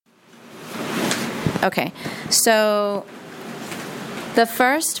Okay, so the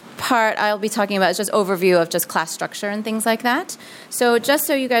first part I'll be talking about is just overview of just class structure and things like that. So just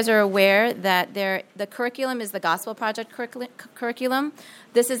so you guys are aware that the curriculum is the Gospel Project curriculum.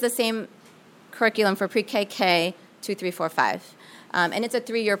 This is the same curriculum for pre-KK 2, 3, 4, 5. And it's a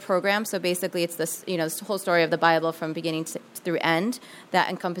 3-year program, so basically it's this, this whole story of the Bible from beginning through end that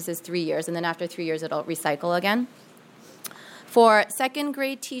encompasses 3 years, and then after 3 years it'll recycle again. For second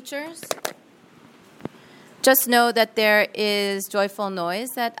grade teachers, just know that there is Joyful Noise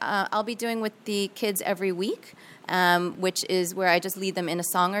that I'll be doing with the kids every week, which is where I just lead them in a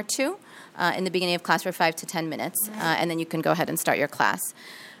song or two in the beginning of class for 5 to 10 minutes, and then you can go ahead and start your class.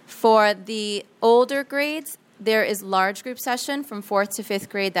 For the older grades, there is large group session from 4th to 5th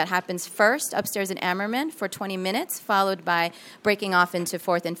grade that happens first upstairs in Ammerman for 20 minutes, followed by breaking off into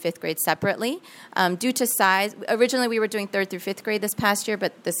 4th and 5th grade separately. Due to size, originally we were doing 3rd through 5th grade this past year,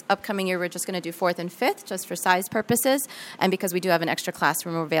 but this upcoming year we're just going to do 4th and 5th just for size purposes, and because we do have an extra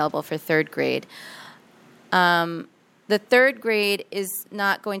classroom available for 3rd grade. The 3rd grade is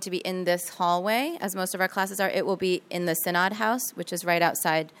not going to be in this hallway, as most of our classes are. It will be in the Synod House, which is right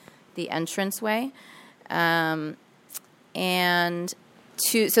outside the entranceway. So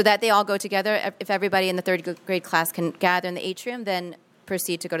that they all go together. If everybody in the 3rd grade class can gather in the atrium, then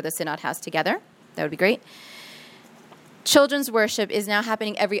proceed to go to the Synod House together. That would be great. Children's worship is now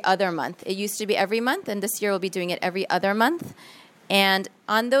happening every other month. It used to be every month, and this year we'll be doing it every other month. And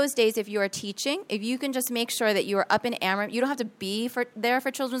on those days, if you are teaching, if you can just make sure that you are up in Ammerman, you don't have to be there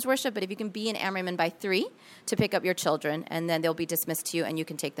for children's worship, but if you can be in Ammerman by 3 to pick up your children, and then they'll be dismissed to you, and you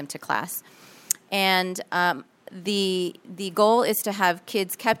can take them to class. And the goal is to have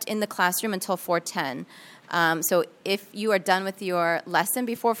kids kept in the classroom until 4:10. So if you are done with your lesson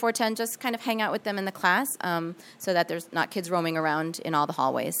before 4:10, just kind of hang out with them in the class so that there's not kids roaming around in all the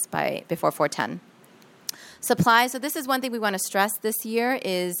hallways before 4:10. Supplies. So this is one thing we want to stress this year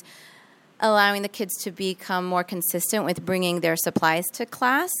is allowing the kids to become more consistent with bringing their supplies to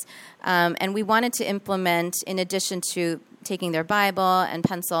class. And we wanted to implement, in addition to taking their Bible and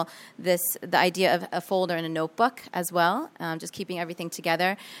pencil, the idea of a folder and a notebook as well, just keeping everything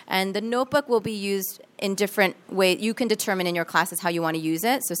together. And the notebook will be used in different ways. You can determine in your classes how you want to use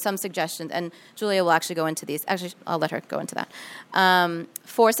it. So some suggestions, and Julia will actually go into these. Actually, I'll let her go into that.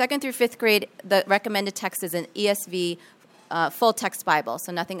 For 2nd through 5th grade, the recommended text is an ESV full text Bible,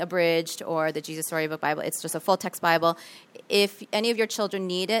 so nothing abridged or the Jesus Storybook Bible. It's just a full text Bible. If any of your children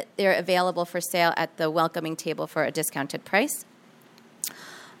need it, they're available for sale at the welcoming table for a discounted price.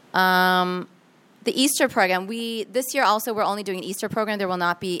 The Easter program, this year also we're only doing an Easter program. There will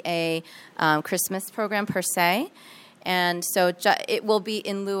not be a Christmas program per se. And so it will be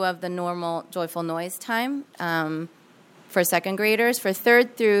in lieu of the normal Joyful Noise time for 2nd graders. For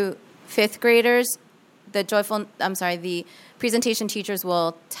 3rd through 5th graders, the presentation teachers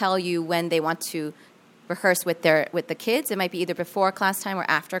will tell you when they want to rehearse with the kids. It might be either before class time or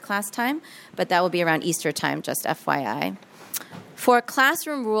after class time, but that will be around Easter time, just FYI. For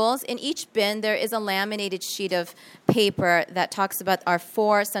classroom rules, in each bin there is a laminated sheet of paper that talks about our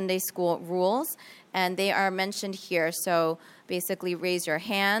 4 Sunday school rules, and they are mentioned here. So basically, raise your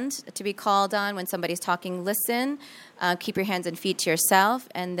hand to be called on. When somebody's talking, listen. Keep your hands and feet to yourself,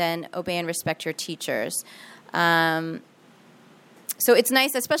 and then obey and respect your teachers. So it's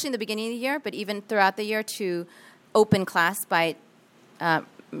nice, especially in the beginning of the year, but even throughout the year, to open class by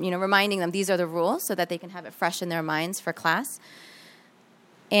reminding them these are the rules so that they can have it fresh in their minds for class.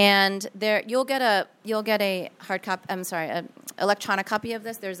 And you'll get a hard copy. An electronic copy of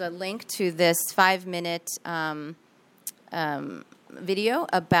this. There's a link to this 5-minute video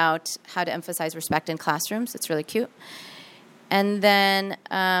about how to emphasize respect in classrooms. It's really cute. And then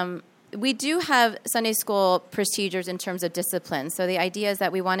we do have Sunday school procedures in terms of discipline. So the idea is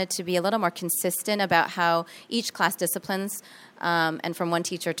that we wanted to be a little more consistent about how each class disciplines, and from one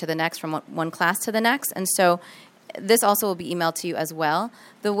teacher to the next, from one class to the next. And so this also will be emailed to you as well.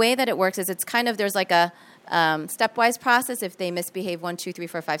 The way that it works is there's like a stepwise process. If they misbehave 1, 2, 3,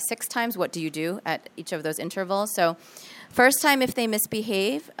 4, 5, 6 times, what do you do at each of those intervals? So first time, if they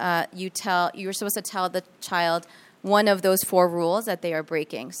misbehave, you're supposed to tell the child one of those 4 rules that they are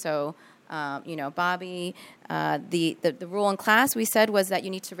breaking. So, Bobby, the rule in class we said was that you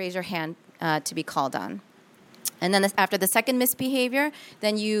need to raise your hand to be called on. And then after the second misbehavior,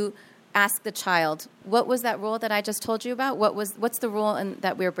 then you ask the child, what was that rule that I just told you about? What's the rule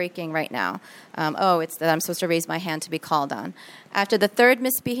that we're breaking right now? It's that I'm supposed to raise my hand to be called on. After the third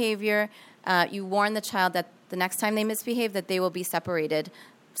misbehavior, you warn the child that the next time they misbehave, that they will be separated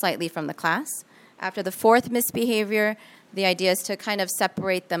slightly from the class. After the fourth misbehavior, the idea is to kind of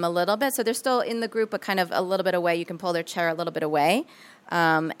separate them a little bit. So they're still in the group, but kind of a little bit away. You can pull their chair a little bit away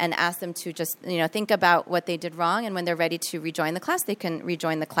and ask them to just, think about what they did wrong. And when they're ready to rejoin the class, they can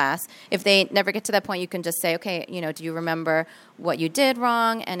rejoin the class. If they never get to that point, you can just say, okay, do you remember what you did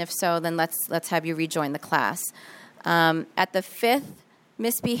wrong? And if so, then let's have you rejoin the class. At the 5th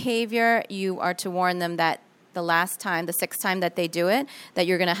misbehavior, you are to warn them that the 6th time that they do it, that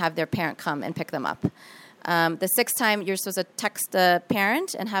you're going to have their parent come and pick them up. The 6th time, you're supposed to text the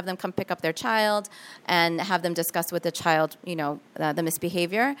parent and have them come pick up their child and have them discuss with the child, the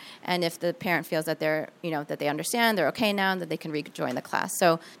misbehavior. And if the parent feels that that they understand, they're okay now, that they can rejoin the class.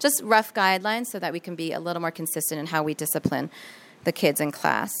 So just rough guidelines so that we can be a little more consistent in how we discipline the kids in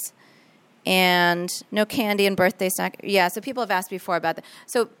class. And no candy and birthday snack. Yeah, so people have asked before about that.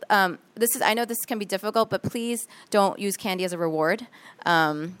 So I know this can be difficult, but please don't use candy as a reward.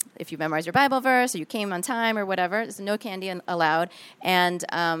 If you memorize your Bible verse or you came on time or whatever, there's no candy allowed. And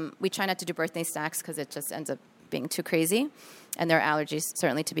we try not to do birthday snacks because it just ends up being too crazy. And there are allergies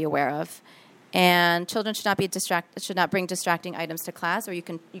certainly to be aware of. And children should not bring distracting items to class, or you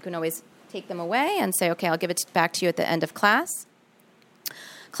can always take them away and say, okay, I'll give it back to you at the end of class.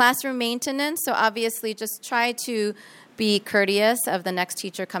 Classroom maintenance, so obviously just try to be courteous of the next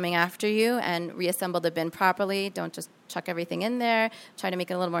teacher coming after you and reassemble the bin properly. Don't just chuck everything in there. Try to make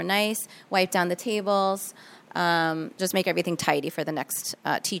it a little more nice. Wipe down the tables. Just make everything tidy for the next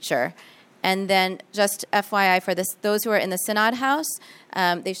teacher. And then just FYI for those who are in the Synod House,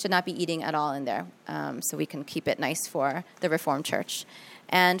 they should not be eating at all in there, so we can keep it nice for the Reformed Church.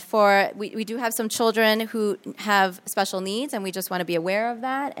 And we do have some children who have special needs, and we just want to be aware of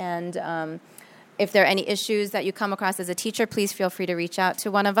that. And if there are any issues that you come across as a teacher, please feel free to reach out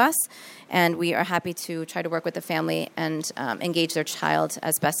to one of us. And we are happy to try to work with the family and engage their child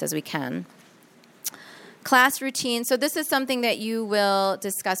as best as we can. Class routine. So this is something that you will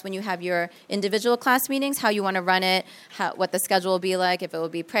discuss when you have your individual class meetings, how you want to run it, what the schedule will be like, if it will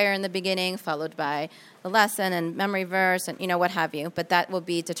be prayer in the beginning, followed by the lesson and memory verse and, what have you. But that will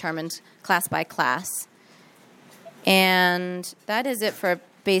be determined class by class. And that is it for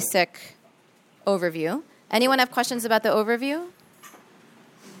basic overview. Anyone have questions about the overview?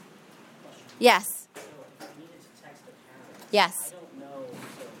 Yes. So I needed to text the parents. Yes.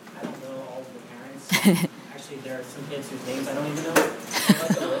 I don't know all of the parents. Actually, there are some kids whose names I don't even know. I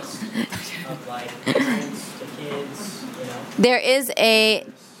like a list of parents to kids, There is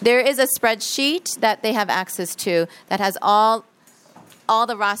a spreadsheet that they have access to that has all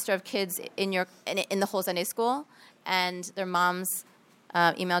the roster of kids in the whole Sunday school and their mom's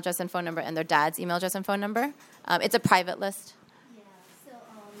email address and phone number and their dad's email address and phone number. It's a private list. Yeah. So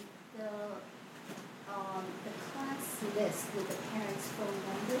the class list with the parents' phone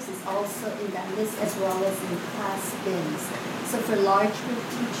numbers is also in that list as well as in class bins. So for large group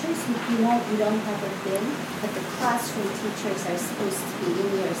teachers, we don't have a bin, but the classroom teachers are supposed to be in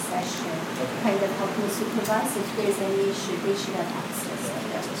your session, kind of helping supervise. If there's any issue, they should have access to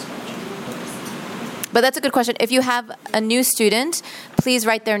that. But that's a good question. If you have a new student, please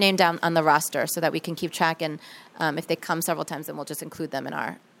write their name down on the roster so that we can keep track. And if they come several times, then we'll just include them in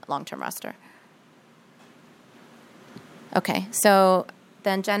our long-term roster. Okay, so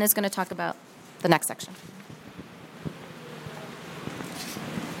then Jen is going to talk about the next section.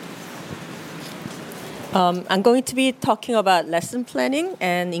 I'm going to be talking about lesson planning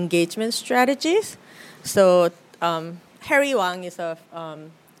and engagement strategies. So Harry Wang is a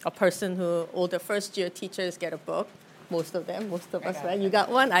person who all the first-year teachers get a book. Most of us, right? You got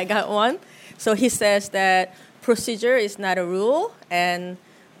one, I got one. So he says that procedure is not a rule, and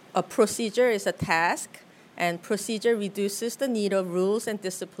a procedure is a task, and procedure reduces the need of rules and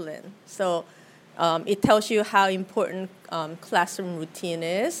discipline. So it tells you how important classroom routine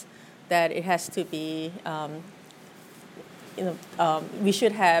is, that it has to be, we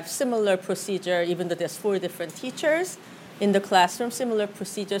should have similar procedure, even though there's 4 different teachers in the classroom, similar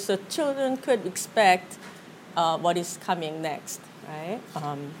procedure, so children could expect what is coming next, right?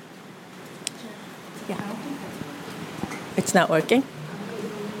 Yeah. It's not working?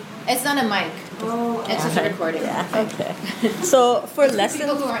 It's not a mic. Oh, it's just a recording. Yeah, okay. So for lesson...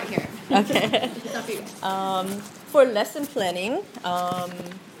 People who aren't here. Okay. It's not for you. For lesson planning, I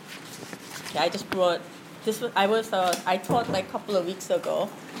just brought... I taught like a couple of weeks ago,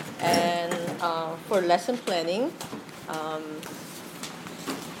 and for lesson planning, I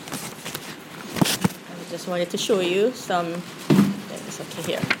just wanted to show you some things. Okay,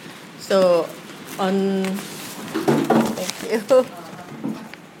 here. So thank you.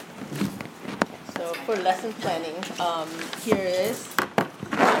 So for lesson planning, here is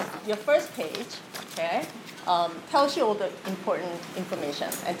your first page. Okay. tells you all the important information.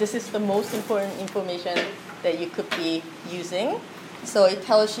 And this is the most important information that you could be using. So it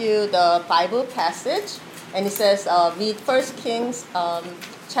tells you the Bible passage, and it says read 1 Kings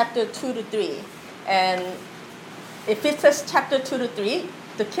chapter 2 to 3. And if it says chapter 2 to 3,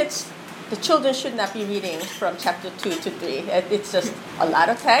 the children should not be reading from chapter 2 to 3. It's just a lot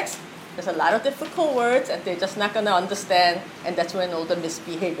of text. There's a lot of difficult words, and they're just not going to understand, and that's when all the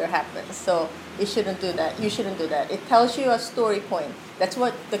misbehavior happens. So you shouldn't do that. You shouldn't do that. It tells you a story point. That's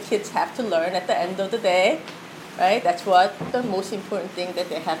what the kids have to learn at the end of the day, right? That's what the most important thing that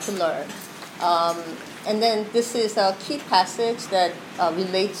they have to learn. And then this is a key passage that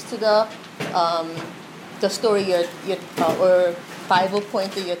relates to the story or Bible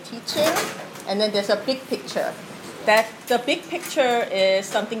point that you're teaching. And then there's a big picture. That the big picture is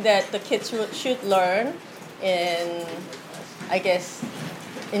something that the kids should learn in, I guess,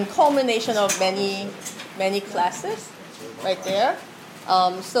 in culmination of many classes, right there.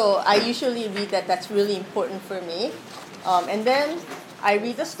 So I usually read that. That's really important for me. And then I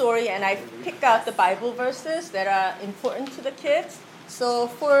read the story and I pick out the Bible verses that are important to the kids. So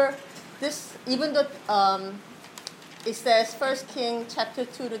for this, even though it says 1 Kings chapter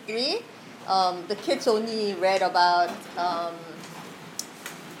 2 to 3, the kids only read about,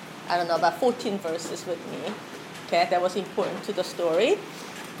 about 14 verses with me. Okay, that was important to the story.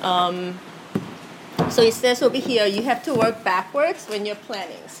 So it says over here, you have to work backwards when you're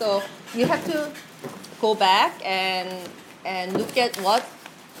planning. So you have to go back and look at what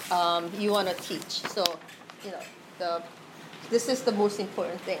you want to teach. So, this is the most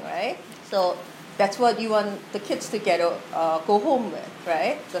important thing, right? So that's what you want the kids to go home with,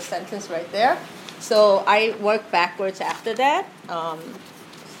 right? The sentence right there. So I work backwards after that.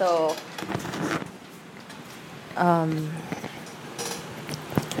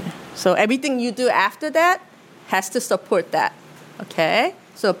 So everything you do after that has to support that, okay?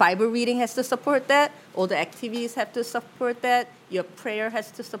 So Bible reading has to support that. All the activities have to support that. Your prayer has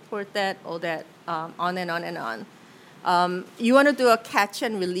to support that. All that, on and on and on. You want to do a catch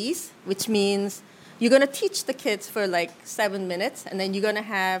and release, which means you're going to teach the kids for like 7 minutes, and then you're going to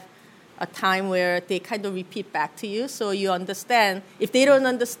have a time where they kind of repeat back to you so you understand. If they don't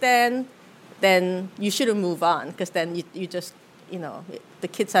understand, then you shouldn't move on, because then you just, the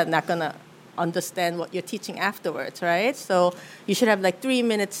kids are not going to understand what you're teaching afterwards, right? So you should have like 3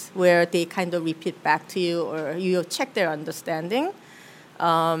 minutes where they kind of repeat back to you, or you check their understanding.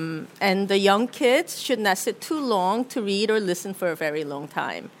 And the young kids should not sit too long to read or listen for a very long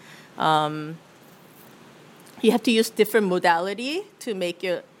time. You have to use different modality to make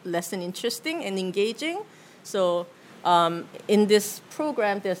your lesson interesting and engaging. So in this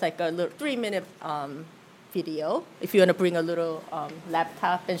program, there's like a little 3-minute video if you want to bring a little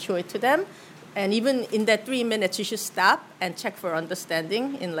laptop and show it to them. And even in that 3 minutes, you should stop and check for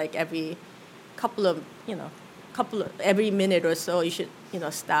understanding in like every every minute or so. You should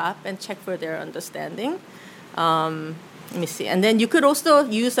stop and check for their understanding. Let me see. And then you could also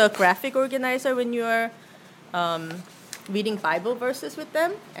use a graphic organizer when you are reading Bible verses with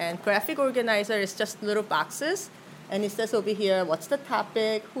them. And graphic organizer is just little boxes. And it says over here, what's the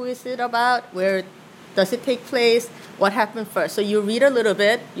topic? Who is it about? Where does it take place? What happened first? So you read a little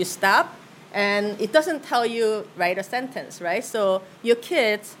bit, you stop, and it doesn't tell you write a sentence, right? So your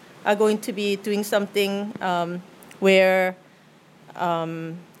kids are going to be doing something where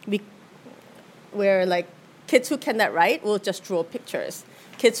like kids who cannot write will just draw pictures.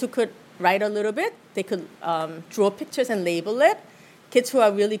 Kids who could write a little bit, they could draw pictures and label it. Kids who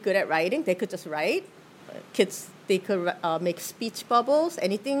are really good at writing, they could just write. Kids, they could make speech bubbles,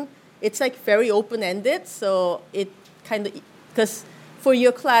 anything. It's like very open-ended, so it kind of, because for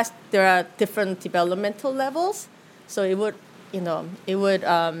your class, there are different developmental levels, so it would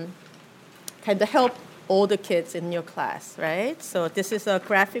kind of help all the kids in your class, right? So this is a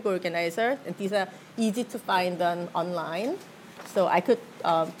graphic organizer, and these are easy to find online. So I could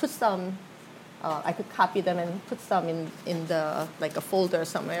put some, I could copy them and put some in the, like a folder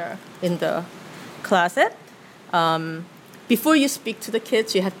somewhere in the closet. Before you speak to the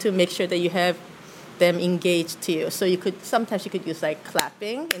kids, you have to make sure that you have them engaged to you. So sometimes you could use like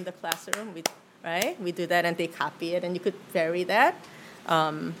clapping in the classroom, right? We do that and they copy it, and you could vary that. You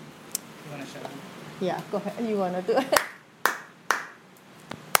want to show them? Yeah, go ahead. You want to do it?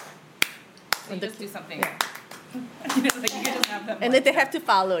 So you just do something. Yeah. You can just have them. And then they have to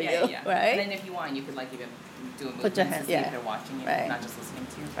follow you, yeah. right? And then if you want, you could like even do a movement Put your to hand, see yeah. if they're watching you, Right. not just listening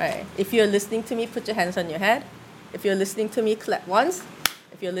to you. Right. If you're listening to me, put your hands on your head. If you're listening to me, clap once.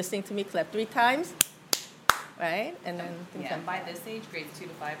 If you're listening to me, clap 3 times. right? And then things Yeah, like by that. this age, grades 2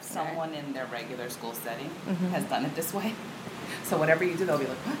 to 5, someone in their regular school setting Mm-hmm. has done it this way. So whatever you do, they'll be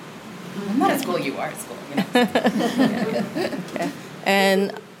like, what? I'm not at school, you are at school. You know? Okay.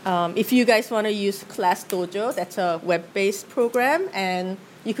 And if you guys want to use Class Dojo, that's a web-based program, and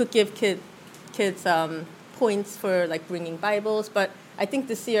you could give kids points for like bringing Bibles. But I think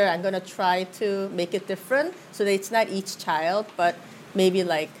this year I'm going to try to make it different so that it's not each child, but maybe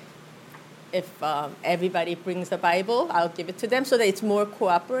like if everybody brings a Bible, I'll give it to them so that it's more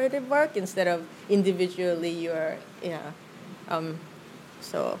cooperative work instead of individually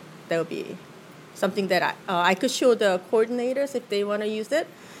so that would be something that I could show the coordinators if they want to use it.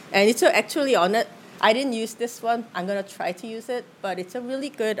 And it's actually on it. I didn't use this one. I'm going to try to use it. But it's a really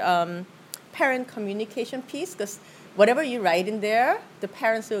good parent communication piece because whatever you write in there, the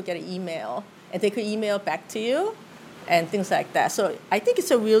parents will get an email. And they could email back to you and things like that. So I think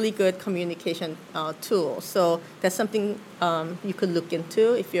it's a really good communication tool. So that's something you could look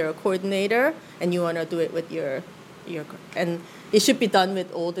into if you're a coordinator and you want to do it with your and it should be done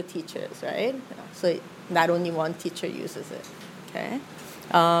with all the teachers, right? So not only one teacher uses it. Okay.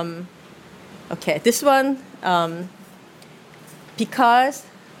 Okay. This one, because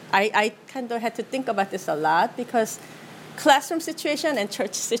I kind of had to think about this a lot because classroom situation and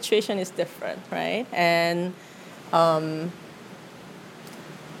church situation is different, right? And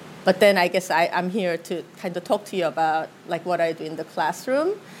but then I guess I'm here to kind of talk to you about like what I do in the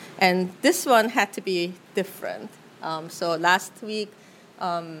classroom, and this one had to be different. So last week,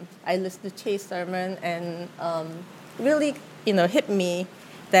 I listened to Chase sermon and really, hit me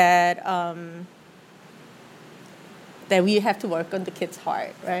that that we have to work on the kid's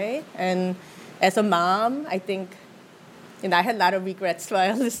heart, right? And as a mom, I think, I had a lot of regrets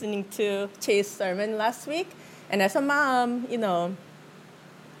while listening to Chase sermon last week. And as a mom,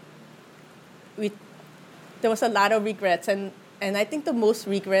 there was a lot of regrets. And I think the most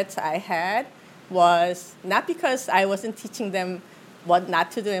regrets I had was not because I wasn't teaching them what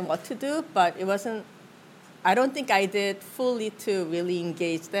not to do and what to do, but I don't think I did fully to really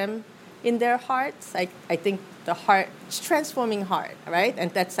engage them in their hearts. I think the heart, it's transforming heart, right?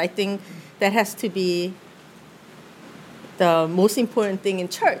 And I think that has to be the most important thing in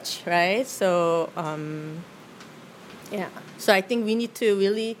church, right? So, So I think we need to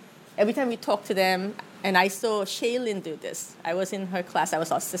really, every time we talk to them, and I saw Shaylin do this. I was in her class, I was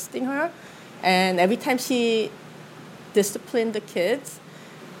assisting her, and every time she disciplined the kids,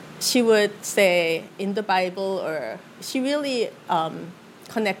 she would say in the Bible, or she really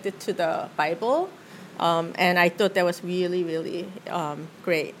connected to the Bible, and I thought that was really, really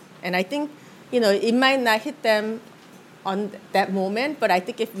great. And I think, it might not hit them on that moment, but I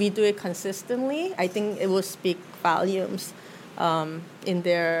think if we do it consistently, I think it will speak volumes in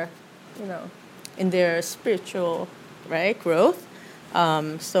their, in their spiritual, right, growth.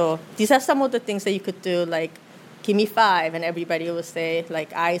 So these are some of the things that you could do, like give me 5, and everybody will say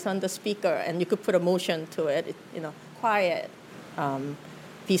like eyes on the speaker, and you could put emotion to it, quiet,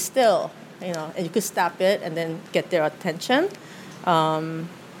 be still, and you could stop it and then get their attention.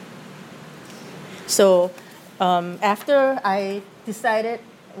 After I decided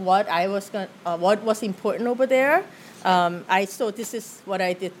what was important over there, I thought this is what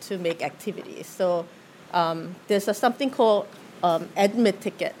I did to make activities. So there's something called admit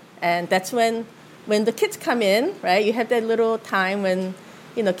ticket, and that's when the kids come in, right? You have that little time when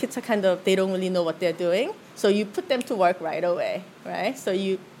kids are they don't really know what they're doing, so you put them to work right away, right? So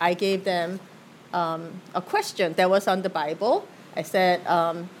I gave them a question that was on the Bible. I said,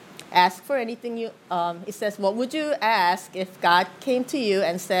 ask for anything you, it says, what would you ask if God came to you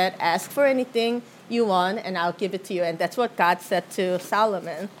and said, ask for anything you want and I'll give it to you? And that's what God said to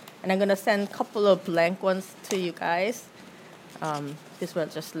Solomon. And I'm going to send a couple of blank ones to you guys. These were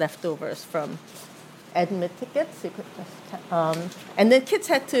just leftovers from admit tickets. You could just, and then kids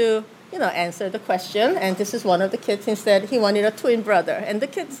had to, answer the question. And this is one of the kids. Instead, he wanted a twin brother. And the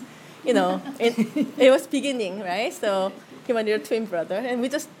kids, it was beginning, right? So he wanted a twin brother, and we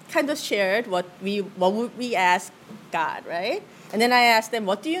just kind of shared what would we ask God, right? And then I asked them,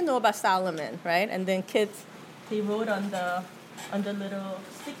 what do you know about Solomon, right? And then kids, they wrote on the little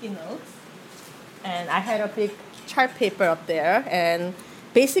sticky notes, and I had a big chart paper up there, and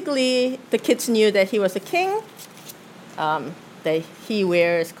basically the kids knew that he was a king, that he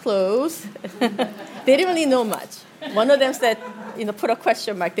wears clothes. They didn't really know much. One of them said, put a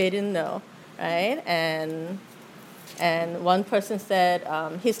question mark. They didn't know, right? And one person said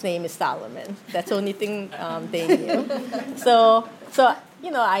his name is Solomon. That's the only thing they knew. So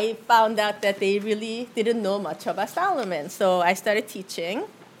I found out that they really didn't know much about Solomon. So I started teaching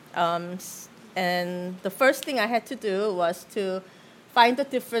and the first thing I had to do was to find the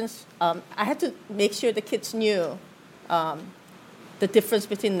difference. I had to make sure the kids knew the difference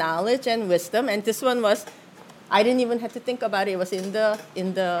between knowledge and wisdom. And this one was, I didn't even have to think about it. It was in the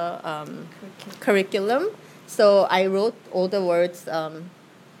curriculum. So I wrote all the words,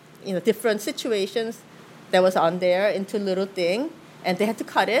 different situations that was on there into little thing, and they had to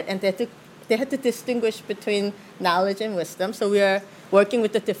cut it, and they had to distinguish between knowledge and wisdom. So we are working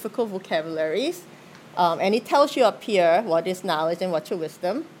with the difficult vocabularies. And it tells you up here what is knowledge and what's your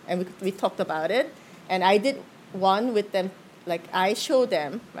wisdom. And we talked about it. And I did one with them, like I show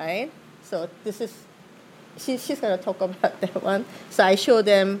them, right? So this is, she's going to talk about that one. So I show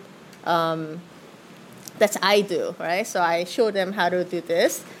them, that's I do, right? So I show them how to do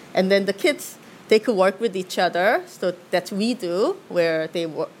this. And then the kids, they could work with each other. So that's we do, where they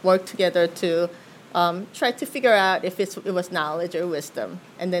work together to try to figure out if it was knowledge or wisdom.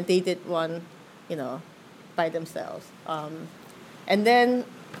 And then they did one, by themselves. And then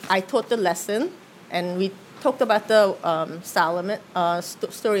I taught the lesson, and we talked about the Solomon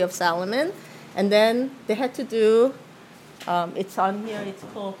story of Solomon. And then they had to do, it's on here, it's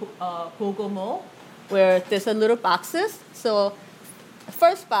called Bogomo, where there's a little boxes. So the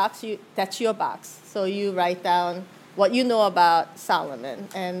first box, that's your box. So you write down what you know about Solomon.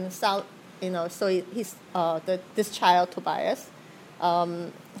 And so he's this child, Tobias,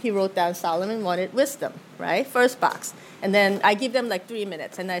 he wrote down Solomon wanted wisdom, right? First box. And then I give them like 3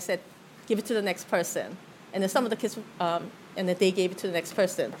 minutes, and I said, give it to the next person. And then some of the kids, and then they gave it to the next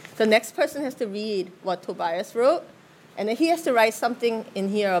person. The next person has to read what Tobias wrote, and then he has to write something in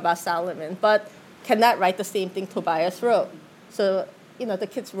here about Solomon, but cannot write the same thing Tobias wrote. So, the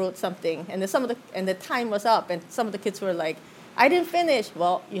kids wrote something, and then and the time was up, and some of the kids were like, I didn't finish.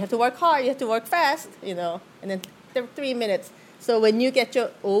 Well, you have to work hard, you have to work fast, and then there were 3 minutes. So when you get your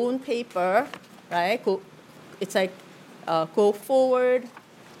own paper, right, it's like go forward.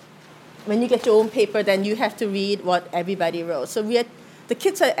 When you get your own paper, then you have to read what everybody wrote. So the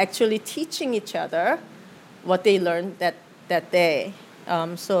kids are actually teaching each other what they learned that day.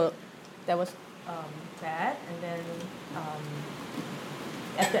 So that was that. And then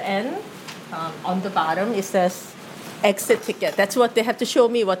at the end, on the bottom, it says exit ticket. That's what they have to show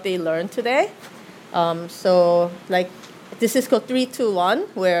me what they learned today. So like, this is called 3, 2, 1,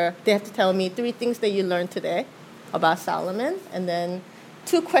 where they have to tell me 3 things that you learned today about Solomon, and then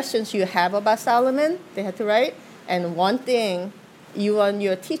 2 questions you have about Solomon they had to write, and 1 thing you want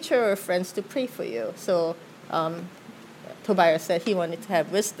your teacher or friends to pray for you. So Tobias said he wanted to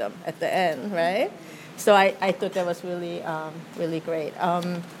have wisdom at the end, right? So I thought that was really, really great.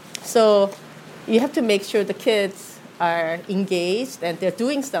 So you have to make sure the kids are engaged and they're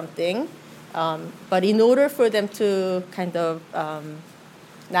doing something. But in order for them to kind of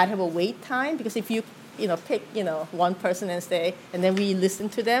not have a wait time, because if you pick one person and then we listen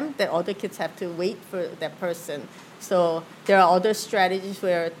to them, then other kids have to wait for that person. So there are other strategies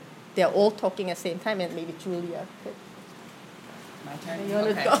where they're all talking at the same time, and maybe Julia could. My turn. You want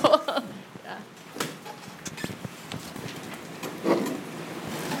to Okay. go? Yeah.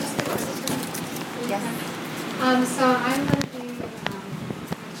 Yes. So I'm going to be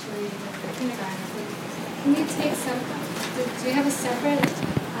actually the kindergarten. Can you take do you have a separate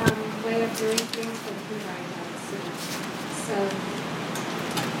way of doing things for the kindergarten? So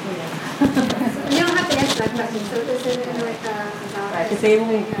you don't have to answer that question. So this is like about. Right, because they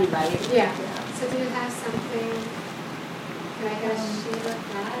won't be right. Yeah. So do you have something? Can I get a sheet of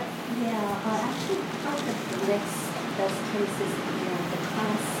that? Yeah, actually part of the next best cases, the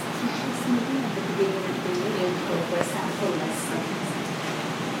class teachers meeting at the beginning of the year for sample lessons.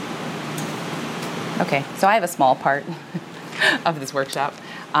 Okay, so I have a small part of this workshop.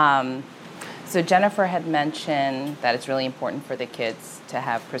 So Jennifer had mentioned that it's really important for the kids to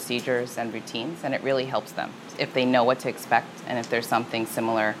have procedures and routines, and it really helps them if they know what to expect and if there's something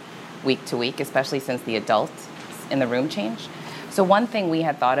similar week to week, especially since the adults in the room change. So one thing we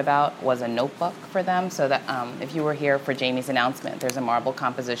had thought about was a notebook for them, so that if you were here for Jamie's announcement, there's a marble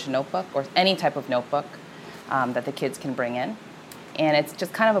composition notebook or any type of notebook that the kids can bring in. And it's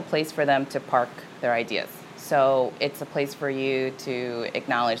just kind of a place for them to park their ideas. So it's a place for you to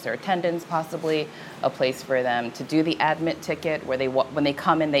acknowledge their attendance, possibly a place for them to do the admit ticket where when they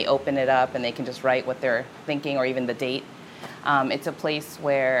come in, they open it up and they can just write what they're thinking or even the date. It's a place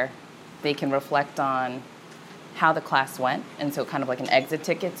where they can reflect on how the class went, and so kind of like an exit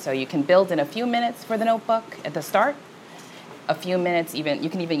ticket. So you can build in a few minutes for the notebook at the start, a few minutes you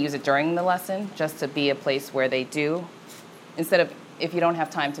can even use it during the lesson just to be a place where they do, instead of, if you don't have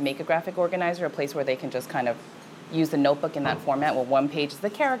time to make a graphic organizer, a place where they can just kind of use the notebook in that format where one page is the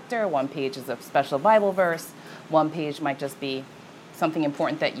character, one page is a special Bible verse, one page might just be something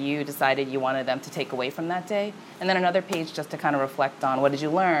important that you decided you wanted them to take away from that day, and then another page just to kind of reflect on what did you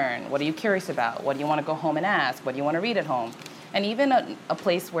learn, what are you curious about, what do you want to go home and ask, what do you want to read at home, and even a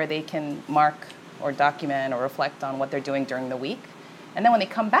place where they can mark or document or reflect on what they're doing during the week. And then when they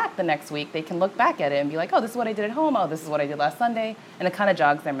come back the next week, they can look back at it and be like, oh, this is what I did at home, oh, this is what I did last Sunday, and it kind of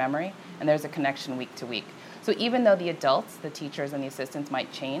jogs their memory, and there's a connection week to week. So even though the adults, the teachers and the assistants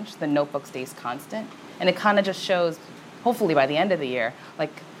might change, the notebook stays constant, and it kind of just shows, hopefully by the end of the year,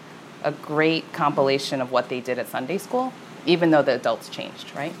 like a great compilation of what they did at Sunday school, even though the adults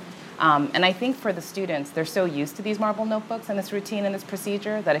changed, right? And I think for the students, they're so used to these marble notebooks and this routine and this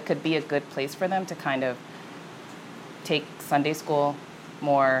procedure that it could be a good place for them to kind of take Sunday school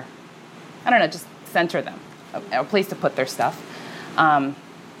more, I don't know, just center them, a place to put their stuff.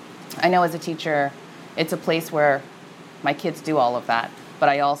 I know as a teacher, it's a place where my kids do all of that, but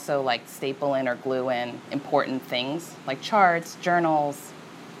I also like staple in or glue in important things like charts, journals,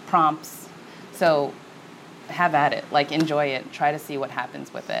 prompts. So have at it, like enjoy it, try to see what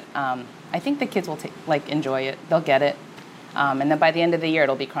happens with it. I think the kids will enjoy it, they'll get it. And then by the end of the year,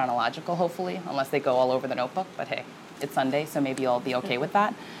 it'll be chronological, hopefully, unless they go all over the notebook, but hey, it's Sunday, so maybe you'll be okay with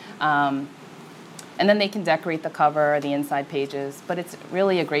that. And then they can decorate the cover, the inside pages, but it's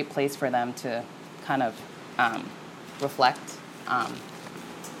really a great place for them to kind of reflect and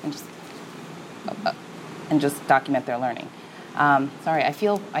just document their learning. Sorry,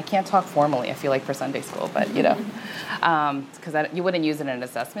 I can't talk formally, I feel like for Sunday school, but you know, because you wouldn't use it in an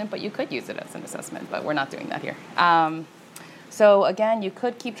assessment, but you could use it as an assessment, but we're not doing that here. So again, you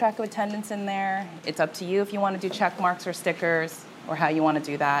could keep track of attendance in there. It's up to you if you want to do check marks or stickers or how you want to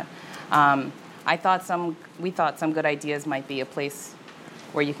do that. We thought some good ideas might be a place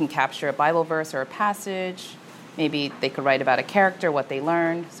where you can capture a Bible verse or a passage. Maybe they could write about a character, what they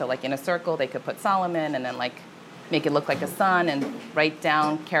learned. So like in a circle, they could put Solomon and then like make it look like a sun and write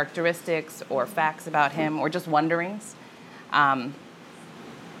down characteristics or facts about him or just wonderings.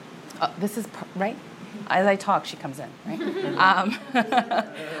 This is, right? As I talk, she comes in, right?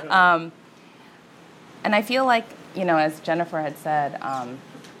 And I feel like, you know, as Jennifer had said,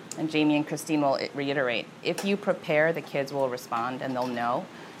 and Jamie and Christine will reiterate, if you prepare, the kids will respond and they'll know.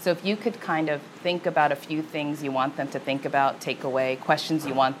 So if you could kind of think about a few things you want them to think about, take away, questions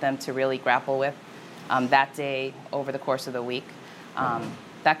you want them to really grapple with that day over the course of the week,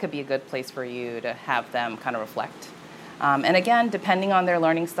 that could be a good place for you to have them kind of reflect. And again, depending on their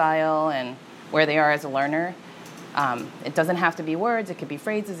learning style and where they are as a learner, it doesn't have to be words, it could be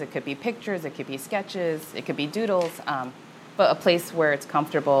phrases, it could be pictures, it could be sketches, it could be doodles, but a place where it's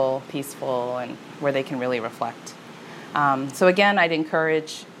comfortable, peaceful, and where they can really reflect. So again, I'd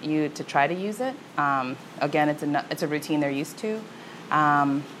encourage you to try to use it. Again, it's a routine they're used to.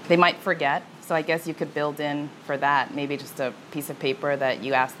 They might forget, so I guess you could build in for that maybe just a piece of paper that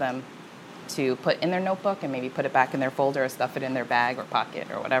you ask them to put in their notebook and maybe put it back in their folder or stuff it in their bag or pocket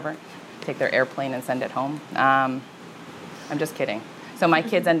or whatever. Take their airplane and send it home. I'm just kidding. So my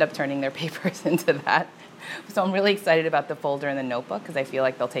kids end up turning their papers into that. So I'm really excited about the folder and the notebook because I feel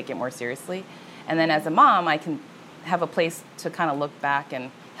like they'll take it more seriously. And then as a mom, I can have a place to kind of look back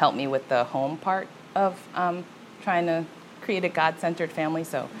and help me with the home part of trying to create a God-centered family.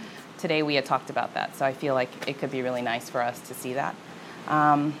 So today we had talked about that. So I feel like it could be really nice for us to see that.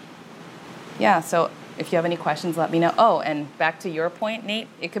 So if you have any questions, let me know. Oh, and back to your point, Nate,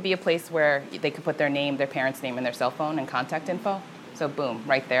 it could be a place where they could put their name, their parents' name, and their cell phone and contact info. So boom,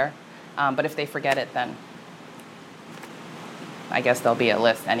 right there. But if they forget it, then I guess there'll be a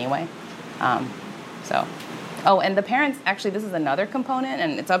list anyway. Oh, and the parents, actually, this is another component,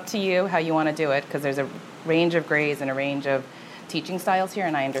 and it's up to you how you want to do it, because there's a range of grades and a range of teaching styles here,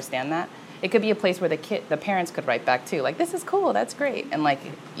 and I understand that. It could be a place where the parents could write back, too, like, this is cool, that's great. And, like,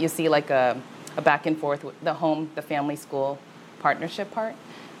 you see, like, a back and forth with the family school partnership part.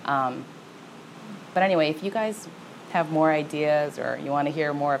 But anyway, if you guys have more ideas or you want to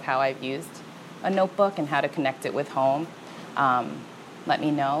hear more of how I've used a notebook and how to connect it with home, let me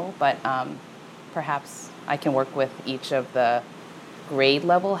know. But perhaps I can work with each of the grade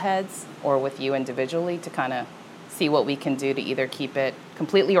level heads or with you individually to kind of see what we can do to either keep it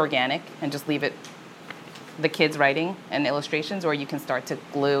completely organic and just leave it the kids writing and illustrations, or you can start to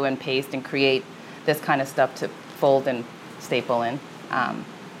glue and paste and create this kind of stuff to fold and staple in.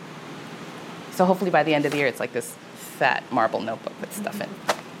 So hopefully by the end of the year, it's like this fat marble notebook with stuff in.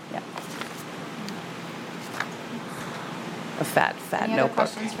 Yeah. A fat Any notebook. Any other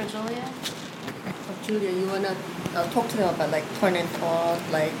questions for Julia? Julia, you want to talk to them about like turn and talk,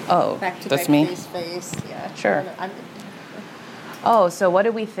 like Oh, back to that's back, me? face face. Yeah. Sure. Oh, so what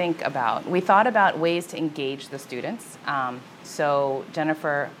did we think about? We thought about ways to engage the students. So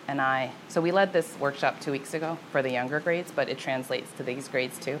Jennifer and I, so we led this workshop 2 weeks ago for the younger grades, but it translates to these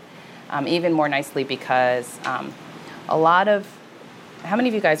grades too. Even more nicely because a lot of, how many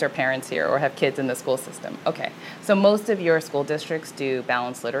of you guys are parents here or have kids in the school system? Okay, so most of your school districts do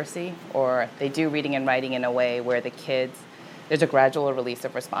balanced literacy, or they do reading and writing in a way where the kids, there's a gradual release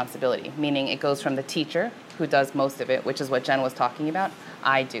of responsibility, meaning it goes from the teacher, who does most of it, which is what Jen was talking about,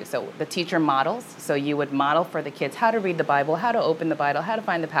 I do. So the teacher models, so you would model for the kids how to read the Bible, how to open the Bible, how to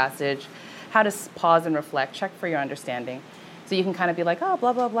find the passage, how to pause and reflect, check for your understanding. So you can kind of be like, oh,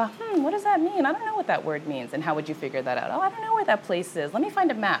 blah, blah, blah, what does that mean? I don't know what that word means. And how would you figure that out? Oh, I don't know where that place is. Let me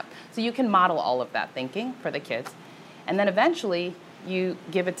find a map. So you can model all of that thinking for the kids. And then eventually you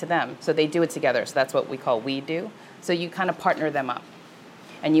give it to them. So they do it together. So that's what we call we do. So you kind of partner them up.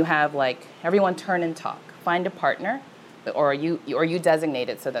 And you have like everyone turn and talk. Find a partner, or you designate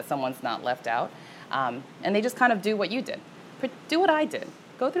it so that someone's not left out. And they just kind of do what you did. Do what I did.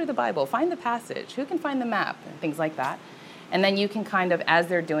 Go through the Bible. Find the passage. Who can find the map? And things like that. And then you can kind of, as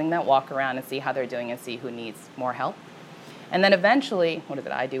they're doing that, walk around and see how they're doing and see who needs more help. And then eventually, what is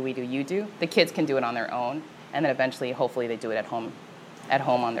it? I do, we do, you do. The kids can do it on their own. And then eventually, hopefully, they do it at home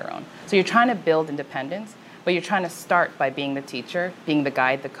on their own. So you're trying to build independence, but you're trying to start by being the teacher, being the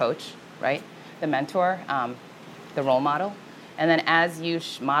guide, the coach, right? The mentor, the role model. And then as you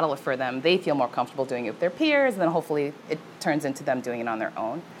model it for them, they feel more comfortable doing it with their peers, and then hopefully it turns into them doing it on their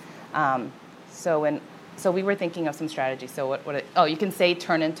own. So we were thinking of some strategies. So you can say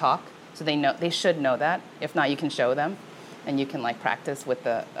turn and talk, so they should know that. If not, you can show them, and you can like practice with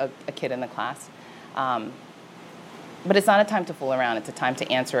a kid in the class. But it's not a time to fool around. It's a time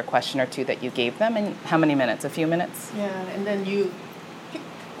to answer a question or two that you gave them. And how many minutes? A few minutes? Yeah, and then you pick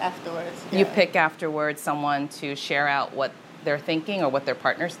afterwards. Yeah. You pick afterwards someone to share out what they're thinking or what their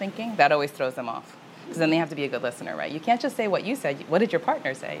partner's thinking. That always throws them off. Because then they have to be a good listener, right? You can't just say what you said. What did your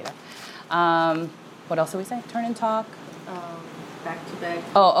partner say? You know? What else did we say? Turn and talk. Back to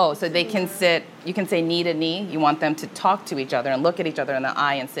back. So they can sit, you can say knee to knee. You want them to talk to each other and look at each other in the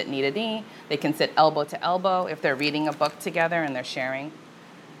eye and sit knee to knee. They can sit elbow to elbow if they're reading a book together and they're sharing.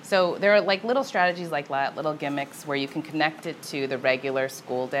 So there are like little strategies like that, little gimmicks where you can connect it to the regular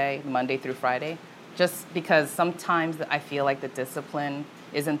school day, Monday through Friday. Just because sometimes I feel like the discipline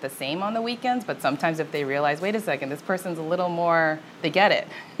isn't the same on the weekends, but sometimes if they realize, wait a second, this person's a little more, they get it.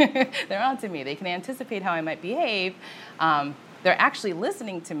 They're on to me. They can anticipate how I might behave. They're actually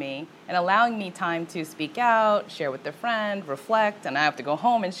listening to me and allowing me time to speak out, share with a friend, reflect, and I have to go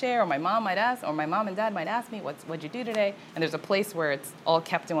home and share, or my mom might ask, or my mom and dad might ask me, what'd you do today? And there's a place where it's all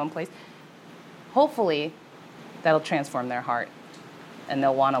kept in one place. Hopefully, that'll transform their heart, and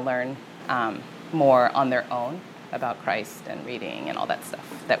they'll want to learn more on their own about Christ and reading and all that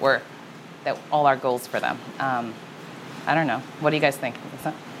stuff, that all our goals for them. I don't know. What do you guys think? Does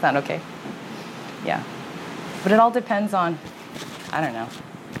that sound okay? Yeah. But it all depends on, I don't know.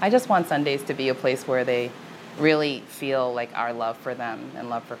 I just want Sundays to be a place where they really feel like our love for them and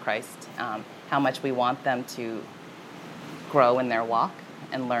love for Christ, how much we want them to grow in their walk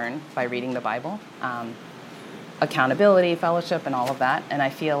and learn by reading the Bible, accountability, fellowship, and all of that. And I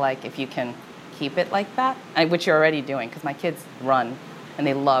feel like if you can keep it like that, which you're already doing, because my kids run and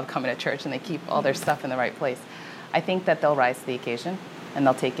they love coming to church and they keep all their stuff in the right place, I think that they'll rise to the occasion and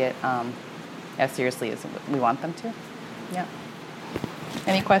they'll take it as seriously as we want them to. Yeah.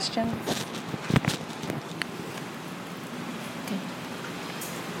 Any questions?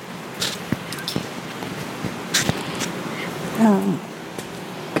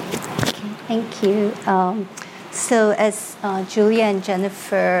 Thank you. So as Julia and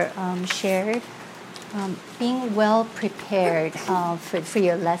Jennifer shared, being well prepared for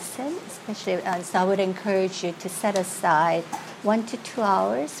your lesson, especially, so I would encourage you to set aside 1 to 2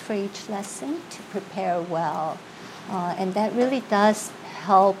 hours for each lesson to prepare well. And that really does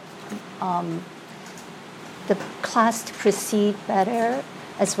help the class to proceed better,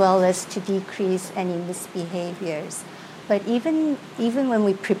 as well as to decrease any misbehaviors. But even when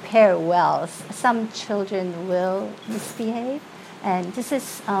we prepare well, some children will misbehave. And this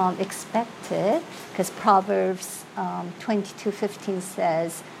is expected because Proverbs 22:15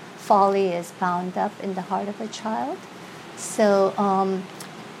 says, folly is bound up in the heart of a child. So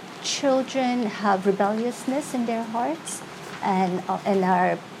children have rebelliousness in their hearts and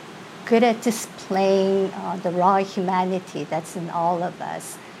are good at displaying the raw humanity that's in all of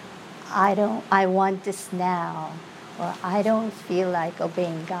us. I want this now, or I don't feel like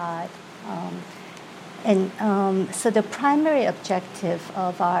obeying God. And so the primary objective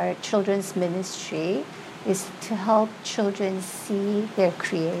of our children's ministry is to help children see their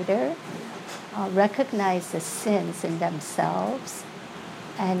Creator, recognize the sins in themselves,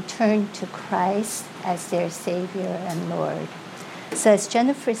 and turn to Christ as their Savior and Lord. So as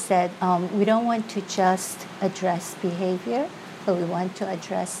Jennifer said, we don't want to just address behavior, but we want to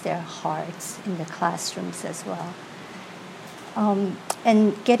address their hearts in the classrooms as well.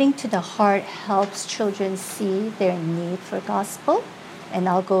 And getting to the heart helps children see their need for gospel. And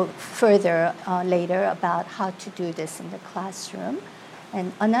I'll go further later about how to do this in the classroom.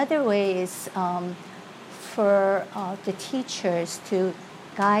 And another way is for the teachers to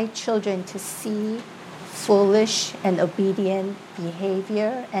guide children to see foolish and obedient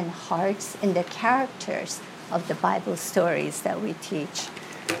behavior and hearts in the characters of the Bible stories that we teach.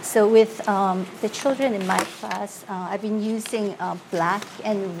 So with the children in my class, I've been using black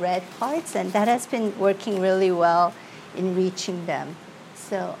and red hearts, and that has been working really well in reaching them.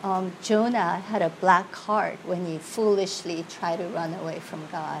 So Jonah had a black heart when he foolishly tried to run away from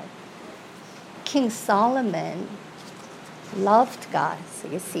God. King Solomon loved God, so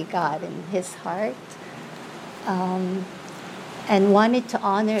you see God in his heart, and wanted to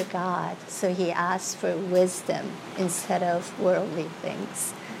honor God, so he asked for wisdom instead of worldly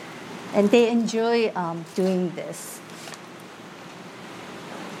things. And they enjoy doing this.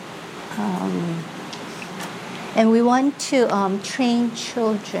 And we want to train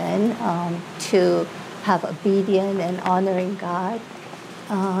children to have obedient and honoring God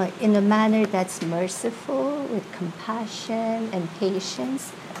in a manner that's merciful, with compassion and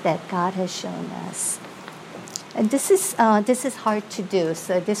patience that God has shown us. And this is hard to do,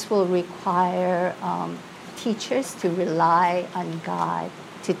 so this will require teachers to rely on God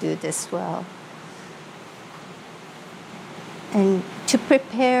to do this well. And to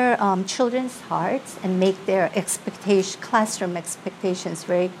prepare children's hearts and make their classroom expectations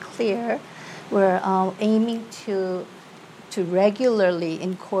very clear, we're aiming to regularly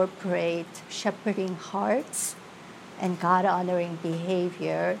incorporate shepherding hearts and God-honoring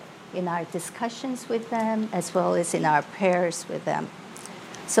behavior in our discussions with them, as well as in our prayers with them.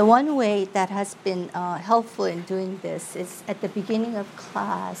 So one way that has been helpful in doing this is at the beginning of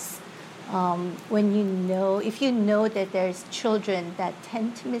class, if you know that there's children that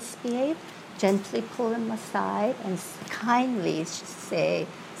tend to misbehave, gently pull them aside and kindly say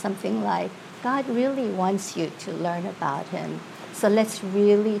something like, God really wants you to learn about him. So let's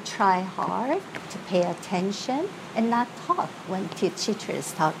really try hard to pay attention and not talk when the teacher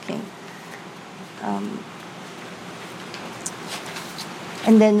is talking.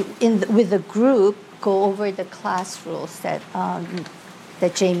 And then with the group, go over the class rules that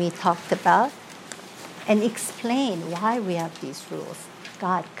Jamie talked about and explain why we have these rules.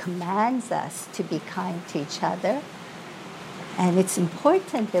 God commands us to be kind to each other. And it's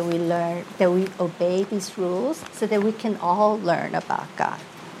important that we obey these rules so that we can all learn about God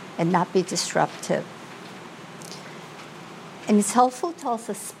and not be disruptive. And it's helpful to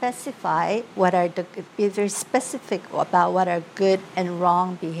also specify be very specific about what are good and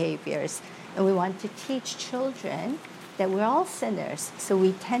wrong behaviors. And we want to teach children that we're all sinners. So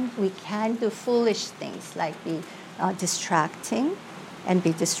we can do foolish things like be distracting and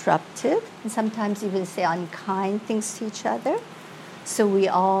be disruptive, and sometimes even say unkind things to each other. So we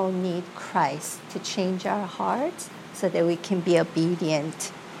all need Christ to change our hearts so that we can be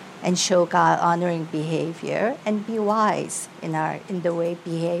obedient and show God-honoring behavior and be wise in the way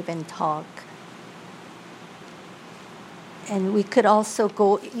we behave and talk. And we could also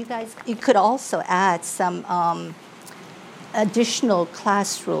you could also add some additional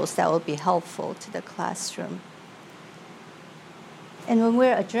class rules that will be helpful to the classroom. And when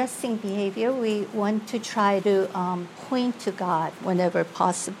we're addressing behavior, we want to try to point to God whenever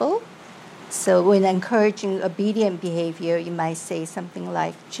possible. So when encouraging obedient behavior, you might say something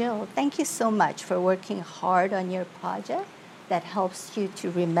like, Jill, thank you so much for working hard on your project. That helps you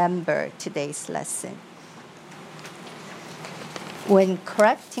to remember today's lesson. When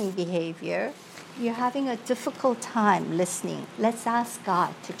correcting behavior, you're having a difficult time listening. Let's ask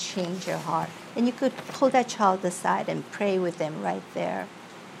God to change your heart. And you could pull that child aside and pray with them right there.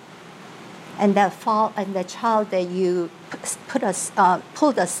 And the child that you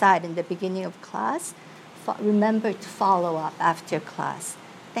pulled aside in the beginning of class, remember to follow up after class.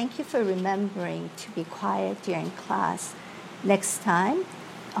 Thank you for remembering to be quiet during class. Next time,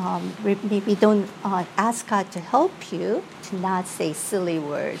 maybe don't ask God to help you to not say silly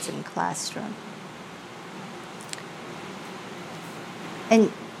words in classroom. And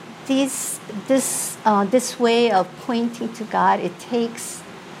this way of pointing to God, it takes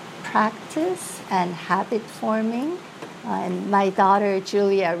practice and habit forming. And my daughter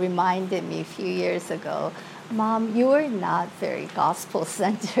Julia reminded me a few years ago, Mom, you were not very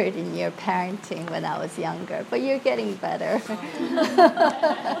gospel-centered in your parenting when I was younger, but you're getting better.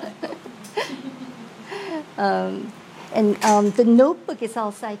 The notebook is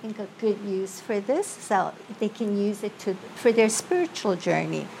also, I think, a good use for this. So they can use it for their spiritual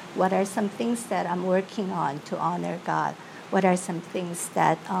journey. What are some things that I'm working on to honor God? What are some things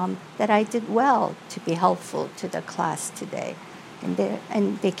that I did well to be helpful to the class today? And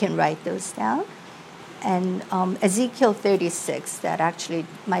they can write those down. And Ezekiel 36, that actually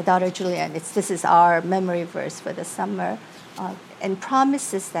my daughter Julian, this is our memory verse for the summer, and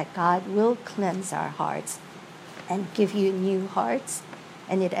promises that God will cleanse our hearts and give you new hearts.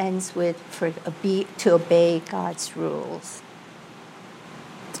 And it ends with to obey God's rules.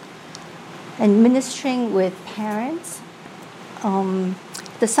 And ministering with parents,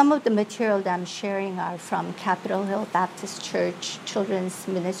 some of the material that I'm sharing are from Capitol Hill Baptist Church Children's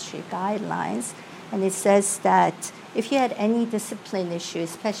Ministry Guidelines. And it says that if you had any discipline issue,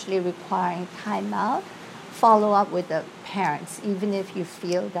 especially requiring timeout, follow up with the parents, even if you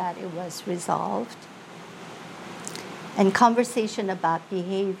feel that it was resolved. And conversation about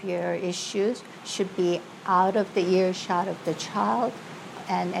behavior issues should be out of the earshot of the child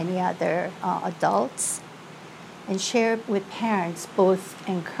and any other adults. And share with parents both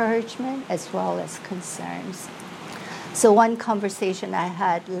encouragement as well as concerns. So one conversation I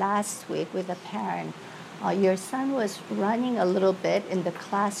had last week with a parent, your son was running a little bit in the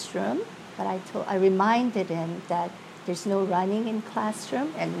classroom, but I reminded him that there's no running in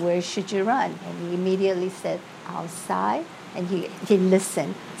classroom, and where should you run? And he immediately said, outside, and he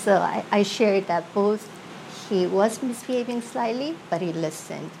listened. So I shared that both he was misbehaving slightly, but he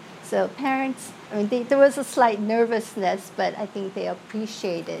listened. So parents, there was a slight nervousness, but I think they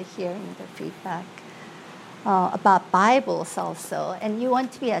appreciated hearing the feedback. About Bibles also, and you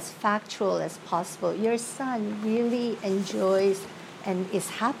want to be as factual as possible. Your son really enjoys and is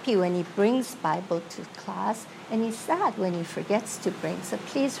happy when he brings Bible to class, and he's sad when he forgets to bring. So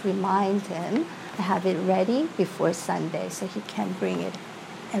please remind him to have it ready before Sunday so he can bring it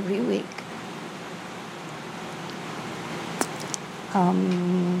every week.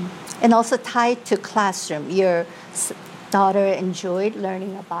 And also tied to classroom, your daughter enjoyed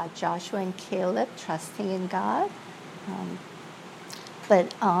learning about Joshua and Caleb, trusting in God.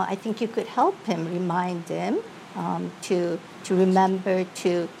 But I think you could help him, remind him to remember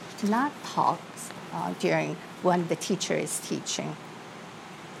to not talk during when the teacher is teaching.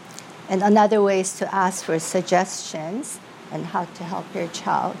 And another way is to ask for suggestions on how to help your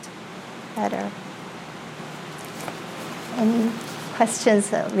child better. Any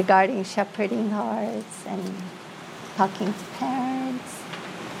questions regarding shepherding hearts and talking to parents?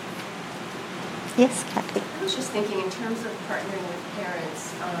 Yes, Kathy. I was just thinking in terms of partnering with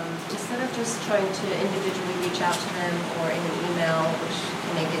parents, instead of just trying to individually reach out to them or in an email, which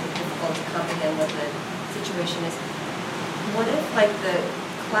can make it difficult to comprehend what the situation is, what if the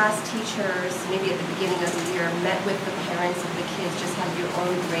class teachers, maybe at the beginning of the year, met with the parents of the kids, just had your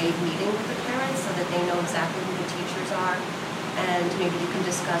own grade meeting with the parents so that they know exactly who the teachers are, and maybe you can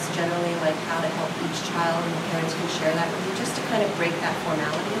discuss generally how to help each child, and the parents can share that with you, just to kind of break that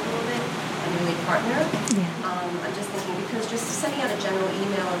formality a little bit and really partner. Yeah. I'm just thinking, because just sending out a general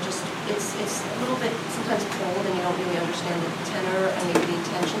email, it's a little bit sometimes cold, and you don't really understand the tenor and maybe the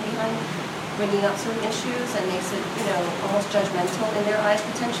intention behind bringing up certain issues, and makes it almost judgmental in their eyes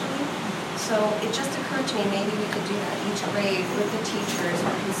potentially. So it just occurred to me, maybe we could do that each grade with the teachers,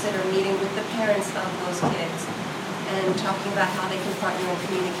 or consider meeting with the parents of those kids and talking about how they can partner and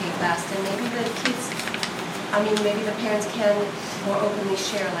communicate best. And maybe the kids, maybe the parents can more openly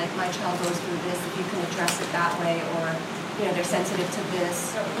share, my child goes through this, if you can address it that way, or they're sensitive to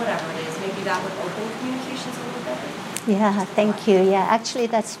this, or whatever it is. Maybe that would open communications a little better. Yeah, thank you. Yeah, actually,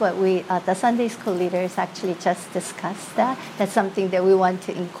 that's what the Sunday school leaders actually just discussed that. That's something that we want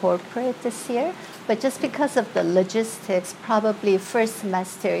to incorporate this year. But just because of the logistics, probably first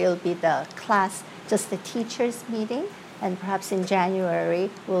semester it'll be the class, just the teachers meeting. And perhaps in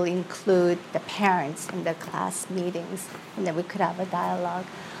January, we'll include the parents in the class meetings, and then we could have a dialogue.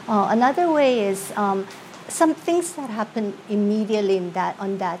 Another way is some things that happen immediately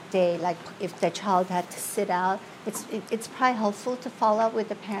on that day, like if the child had to sit out, it's probably helpful to follow up with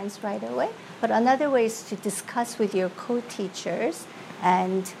the parents right away. But another way is to discuss with your co-teachers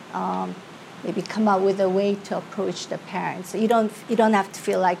and maybe come up with a way to approach the parents. So you don't have to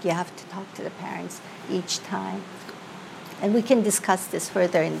feel like you have to talk to the parents each time. And we can discuss this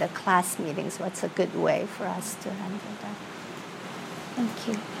further in the class meetings, what's a good way for us to handle that. Thank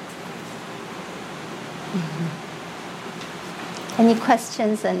you. Any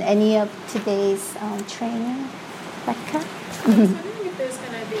questions on any of today's training, Becca? I was wondering if there's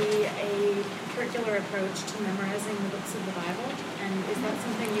going to be a curricular approach to memorizing the books of the Bible, and is that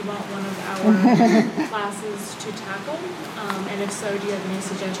something you want one of our classes to tackle? And if so, do you have any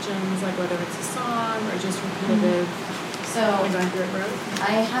suggestions, like whether it's a song or just repetitive? So going through it rote?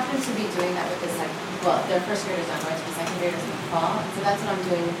 I happen to be doing that with their first graders onwards, but second graders in the fall. So that's what I'm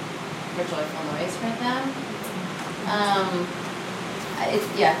doing for Joyful Noise for them. It's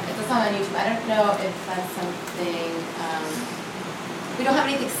a song on YouTube. I don't know if that's something. We don't have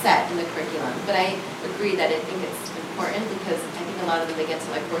anything set in the curriculum, but I agree that I think it's important because I think a lot of them, they get to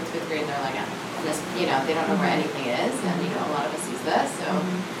like 4th, 5th grade and they're like, and this, they don't know where anything is, and a lot of us use this, so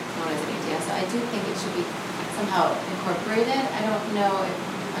no one has any idea. So I do think it should be somehow incorporated. I don't know if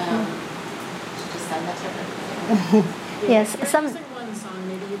should just send that to everybody. Yes, If you're using one song,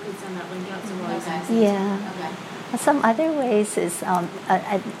 maybe you could send that link out to all yeah. Okay. Some other ways is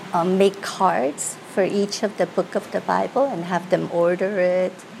make cards for each of the book of the Bible and have them order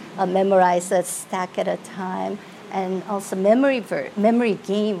it, memorize a stack at a time, and also memory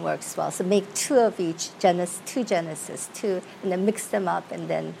game works well. So make 2 of each, two Genesis, 2, and then mix them up and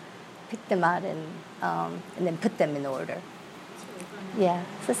then pick them out and then put them in order. Yeah,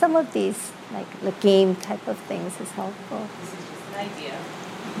 so some of these, like the game type of things is helpful. This is just an idea.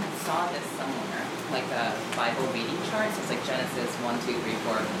 I saw this somewhere, like a Bible reading chart. So it's like Genesis 1, 2, 3,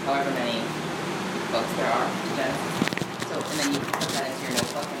 4, however many books there are to Genesis. So, and then you can put that into your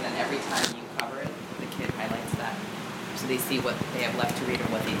notebook, and then every time you cover it, the kid highlights that. So they see what they have left to read or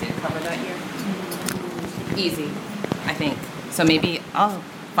what they did cover that year. Easy, I think. So maybe I'll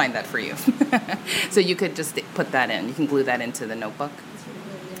find that for you. So you could just put that in. You can glue that into the notebook.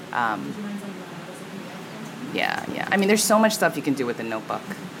 Yeah. I mean, there's so much stuff you can do with the notebook.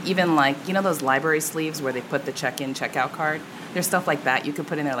 Even like, those library sleeves where they put the check-in, check-out card? There's stuff like that you could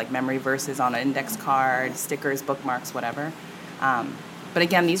put in there, like memory verses on an index card, stickers, bookmarks, whatever. But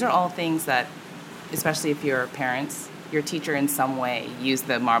again, these are all things that, especially if you're parents, your teacher in some way used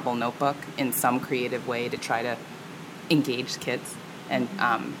the Marble Notebook in some creative way to try to engage kids and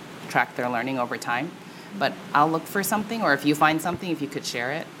track their learning over time. But I'll look for something, or if you find something, if you could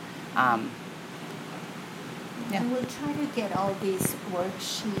share it. And we'll try to get all these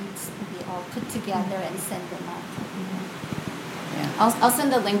worksheets to be all put together and send them out. Yeah. I'll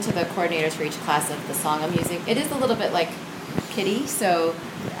send a link to the coordinators for each class of the song I'm using. It is a little bit like kiddie, so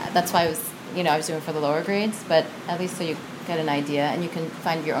that's why I was doing for the lower grades, but at least so you get an idea and you can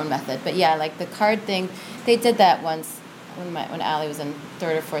find your own method. But yeah, like the card thing, they did that once when Allie was in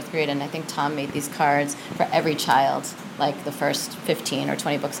 3rd or 4th grade, and I think Tom made these cards for every child, like the first 15 or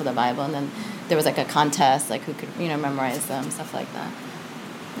 20 books of the Bible, and then there was like a contest, like who could memorize them, stuff like that.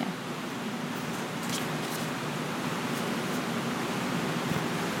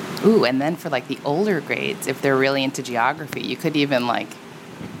 Yeah. Ooh, and then for like the older grades, if they're really into geography, you could even like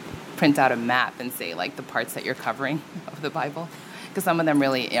print out a map and say like the parts that you're covering of the Bible, because some of them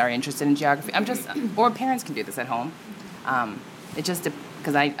really are interested in geography. Or parents can do this at home. It just,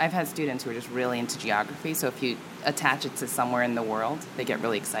 because I've had students who are just really into geography, so if you attach it to somewhere in the world, they get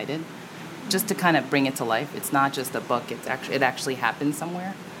really excited. Just to kind of bring it to life. It's not just a book, it actually happens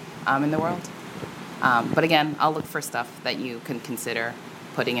somewhere in the world. But again, I'll look for stuff that you can consider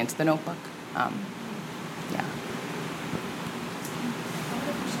putting into the notebook. Yeah.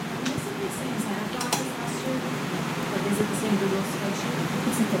 Is it the same Google spreadsheet?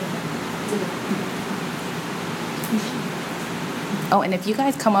 Oh, and if you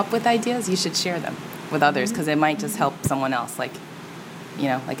guys come up with ideas, you should share them with others, because it might just help someone else, like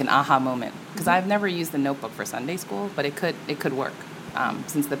an aha moment. Because I've never used the notebook for Sunday school, but it could work,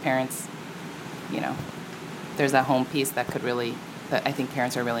 since the parents, there's that home piece that I think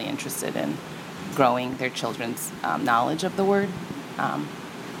parents are really interested in growing their children's knowledge of the word.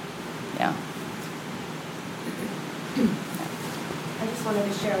 Yeah. I just wanted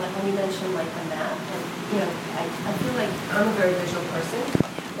to share, like, when you mentioned, like, the map, and, I feel like I'm a very visual person,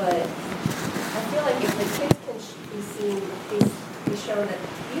 but I feel like if the kids can be seen, be shown that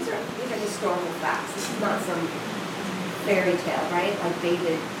these are historical facts. This is not some fairy tale, right? Like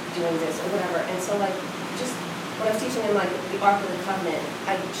David doing this or whatever. And so, like, just when I was teaching them, like, the Ark of the Covenant,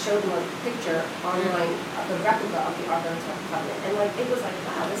 I showed them a picture online of the replica of the Ark of the Covenant. And, like, it was like,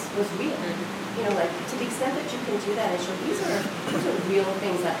 wow, this was real. Like, to the extent that you can do that and show these are real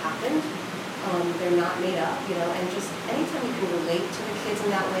things that happened. They're not made up, and just anytime you can relate to the kids in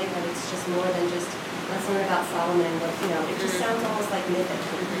that way, that it's just more than just, let's learn about Solomon, but, it just sounds almost like mythic.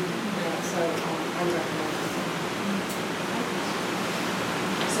 So I'm recommending it.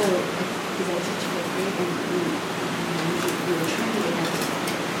 So because I teach fifth grade, and we were trying to get them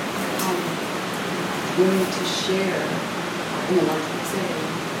willing to share in a large group setting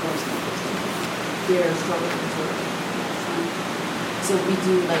or something, their struggles with children. So we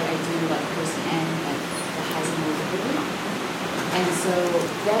do, like, I do, like, person and, like, the highs and lows of the week. And so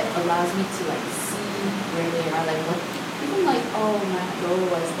that allows me to, like, see where they are, like, what, even like, oh, my goal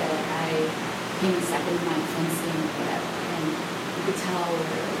was that I came second in my fencing or whatever, and you could tell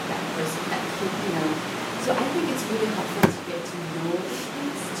where that person, that kid, you know. So I think it's really helpful to get to know the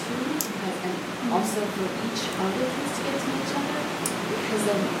kids too, because, and also for each other kids to get to know each other, because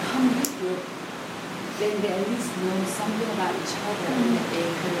then come youth group, then they at least know something about each other that they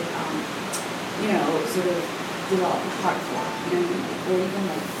could, you know, sort of develop a heart for, you know, or even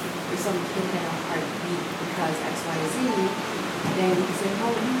like if some kid had a heartbeat because X, Y, Z, then you can say,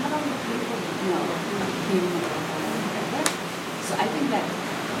 oh, how about the people, you know, him or whatever. So I think that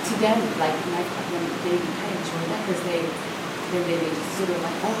to them, like, when they kind of enjoy that because they just sort of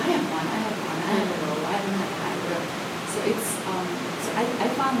like, oh, I have one, I have a role, I don't have time. So it's, so I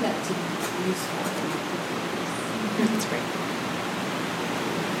found that to be useful. That's great.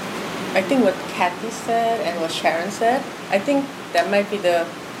 I think what Kathy said and what Sharon said, I think that might be the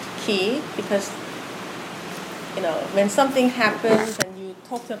key, because, you know, when something happens and you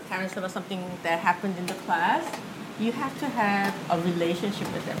talk to parents about something that happened in the class, you have to have a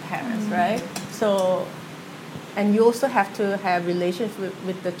relationship with their parents, right? So, and you also have to have relationship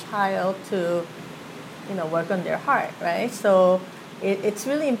with the child to, you know, work on their heart, right? So it's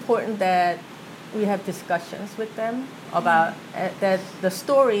really important that we have discussions with them about that the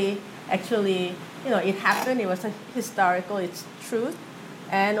story actually, you know, it happened, it was a historical, it's truth,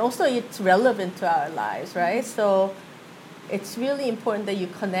 and also it's relevant to our lives, right? So it's really important that you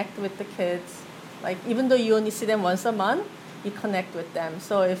connect with the kids. Like, even though you only see them once a month, you connect with them.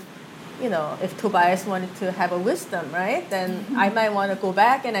 So if, you know, if Tobias wanted to have a wisdom, right, then I might want to go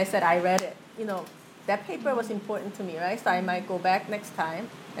back and I said, I read it. You know, that paper was important to me, right? So I might go back next time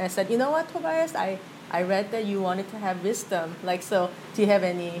and I said, you know what, Tobias, I read that you wanted to have wisdom. Like, so do you have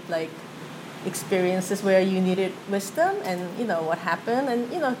any, like, experiences where you needed wisdom, and, you know, what happened?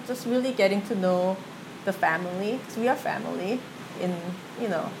 And, you know, just really getting to know the family. Because we are family in, you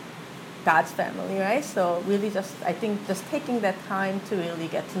know, God's family, right? So really just, I think just taking that time to really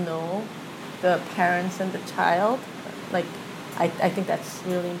get to know the parents and the child, like, I think that's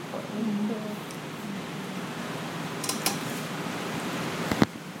really important. Mm-hmm.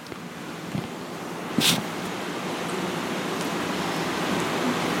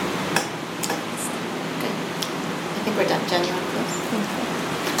 I think we're done. Jen, you want to close?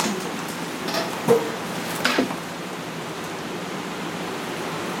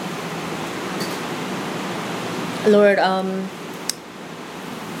 Lord,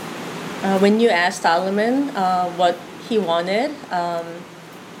 when you asked Solomon what he wanted, out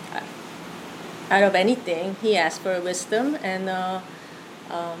of anything, he asked for wisdom. And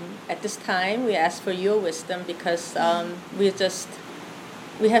at this time, we ask for your wisdom, because we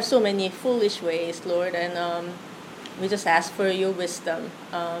have so many foolish ways, Lord, and we just ask for your wisdom.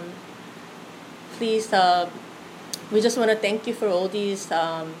 Please, we just want to thank you for all these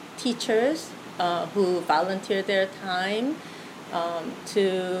teachers who volunteer their time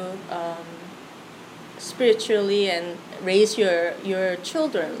to spiritually and raise your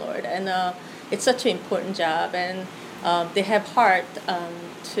children, Lord. And it's such an important job, and they have heart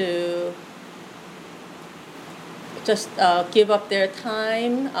to just give up their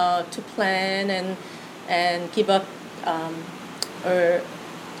time to plan and give up or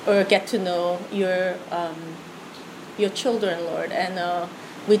get to know your children, Lord. And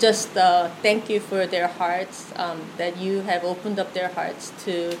we just thank you for their hearts, that you have opened up their hearts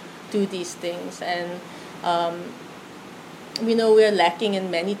to do these things. And we know we're lacking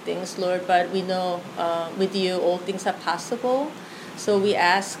in many things, Lord, but we know with you all things are possible. So we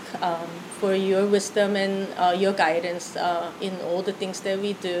ask for your wisdom and your guidance in all the things that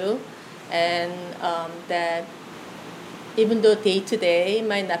we do, and that even though day to day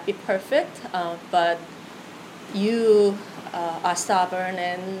might not be perfect, but you are sovereign,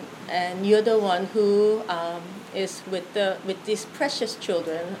 and you're the one who is with these precious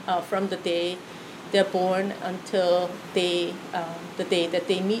children from the day they're born until the day that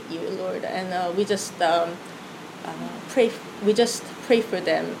they meet you, Lord. And we just pray. We just pray for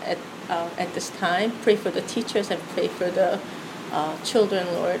them at this time. Pray for the teachers and pray for the children,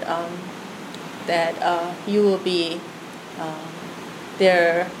 Lord. That you will be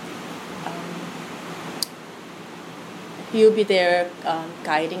their you'll be their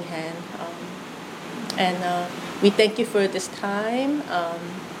guiding hand. And we thank you for this time.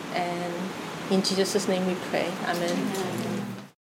 And in Jesus' name we pray. Amen. Amen.